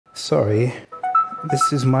Sorry,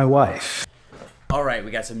 this is my wife. All right,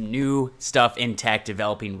 we got some new stuff in tech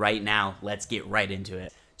developing right now. Let's get right into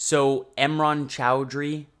it. So Imran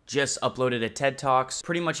Chaudhri just uploaded a TED Talks.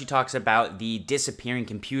 Pretty much he talks about the disappearing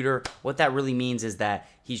computer. What that really means is that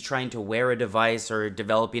he's trying to wear a device or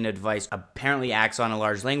developing a device, apparently acts on a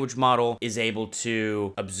large language model, is able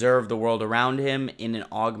to observe the world around him in an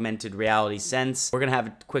augmented reality sense. We're gonna have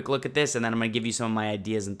a quick look at this and then I'm gonna give you some of my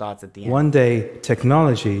ideas and thoughts at the end. One day,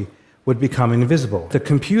 technology would become invisible. The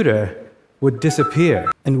computer would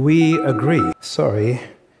disappear, and we agree. Sorry,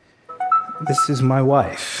 this is my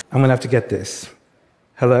wife. I'm gonna have to get this.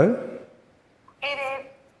 Hello? Hey, babe.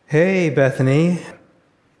 Hey, Bethany.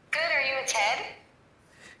 Good, are you a TED?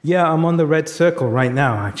 Yeah, I'm on the red circle right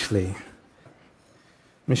now, actually.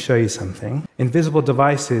 Let me show you something. Invisible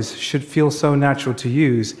devices should feel so natural to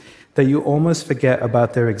use that you almost forget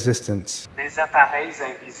about their existence. Les appareils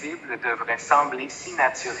invisibles devraient sembler si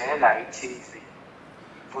naturels à utiliser.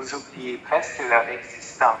 Vous oubliez presque leur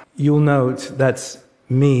existence. You'll note that's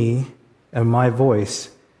me and my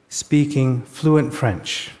voice speaking fluent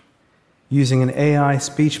French, using an AI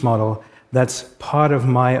speech model that's part of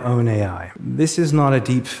my own AI. This is not a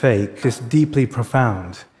deep fake, it's deeply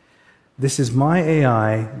profound. This is my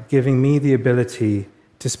AI giving me the ability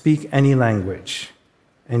to speak any language,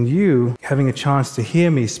 and you having a chance to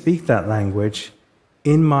hear me speak that language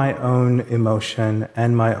in my own emotion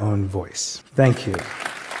and my own voice. Thank you.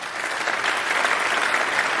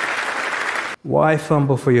 Why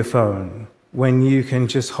fumble for your phone when you can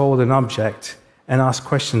just hold an object and ask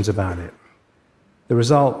questions about it? The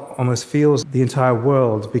result almost feels the entire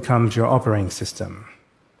world becomes your operating system.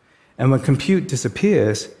 And when compute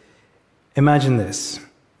disappears, imagine this.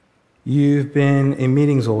 You've been in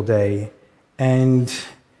meetings all day and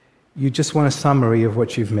you just want a summary of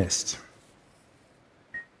what you've missed.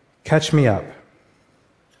 Catch me up.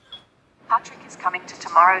 Patrick is coming to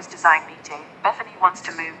tomorrow's design meeting. Bethany wants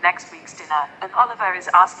to move next week's dinner, and Oliver is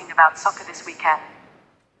asking about soccer this weekend.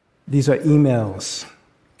 These are emails,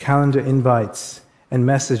 calendar invites, and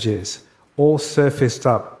messages all surfaced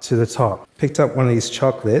up to the top. Picked up one of these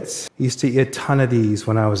chocolates. Used to eat a ton of these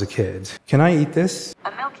when I was a kid. Can I eat this?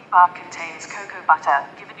 A Milky Bar contains cocoa butter.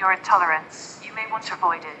 Given your intolerance, you may want to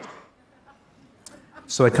avoid it.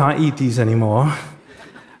 So I can't eat these anymore.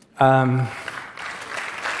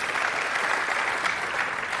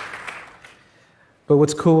 But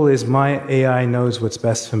what's cool is my AI knows what's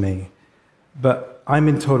best for me, but I'm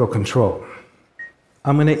in total control.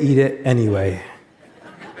 I'm gonna eat it anyway.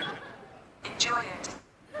 Enjoy it.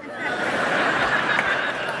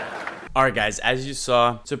 All right, guys, as you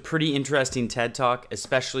saw, it's a pretty interesting TED Talk,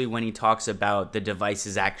 especially when he talks about the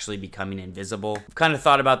devices actually becoming invisible. I've kind of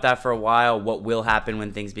thought about that for a while. What will happen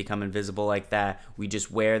when things become invisible like that? We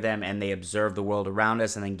just wear them and they observe the world around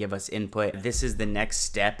us and then give us input. This is the next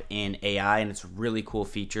step in AI and it's really cool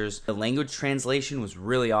features. The language translation was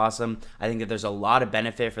really awesome. I think that there's a lot of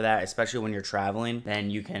benefit for that, especially when you're traveling.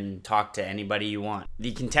 Then you can talk to anybody you want.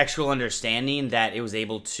 The contextual understanding that it was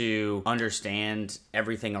able to understand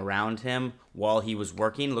everything around him while he was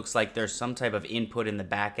working. Looks like there's some type of input in the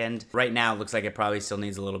back end. Right now, it looks like it probably still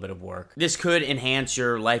needs a little bit of work. This could enhance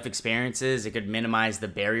your life experiences. It could minimize the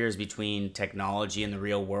barriers between technology and the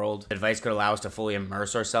real world. The device could allow us to fully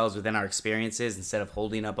immerse ourselves within our experiences. Instead of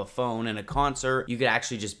holding up a phone in a concert, you could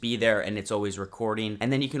actually just be there and it's always recording.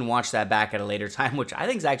 And then you can watch that back at a later time, which I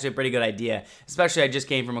think is actually a pretty good idea. Especially I just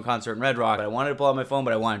came from a concert in Red Rock, but I wanted to pull out my phone,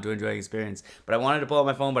 but I wanted to enjoy the experience. But I wanted to pull out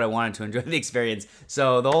my phone, but I wanted to enjoy the experience.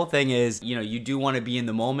 So the whole thing is, you know, you do want to be in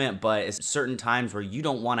the moment, but it's certain times where you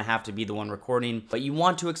don't want to have to be the one recording, but you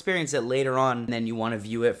want to experience it later on, and then you want to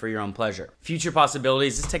view it for your own pleasure. Future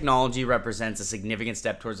possibilities. This technology represents a significant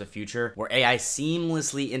step towards a future where AI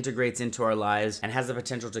seamlessly integrates into our lives and has the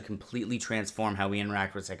potential to completely transform how we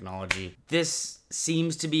interact with technology. This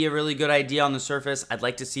seems to be a really good idea on the surface. I'd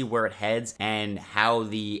like to see where it heads and how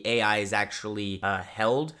the AI is actually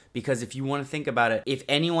held, because if you want to think about it, if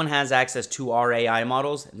anyone has access to our AI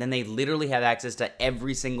models, then they literally have access to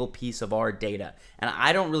every single piece of our data. And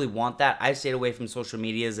I don't really want that. I've stayed away from social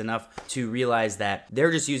medias enough to realize that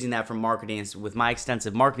they're just using that for marketing. And with my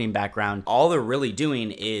extensive marketing background, all they're really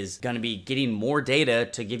doing is going to be getting more data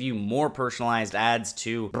to give you more personalized ads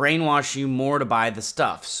to brainwash you more to buy the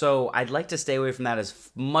stuff. So I'd like to stay away from that as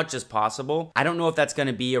much as possible. I don't know if that's going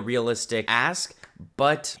to be a realistic ask,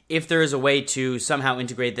 but if there is a way to somehow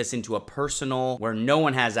integrate this into a personal where no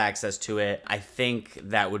one has access to it, I think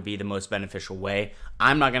that would be the most beneficial way.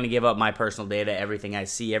 I'm not going to give up my personal data, everything I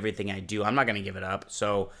see, everything I do. I'm not going to give it up.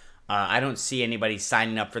 So I don't see anybody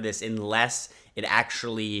signing up for this unless it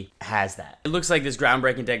actually has that. It looks like this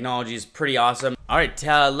groundbreaking technology is pretty awesome. All right,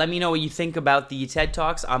 let me know what you think about the TED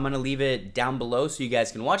Talks. I'm gonna leave it down below so you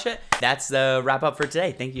guys can watch it. That's the wrap up for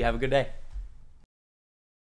today. Thank you. Have a good day.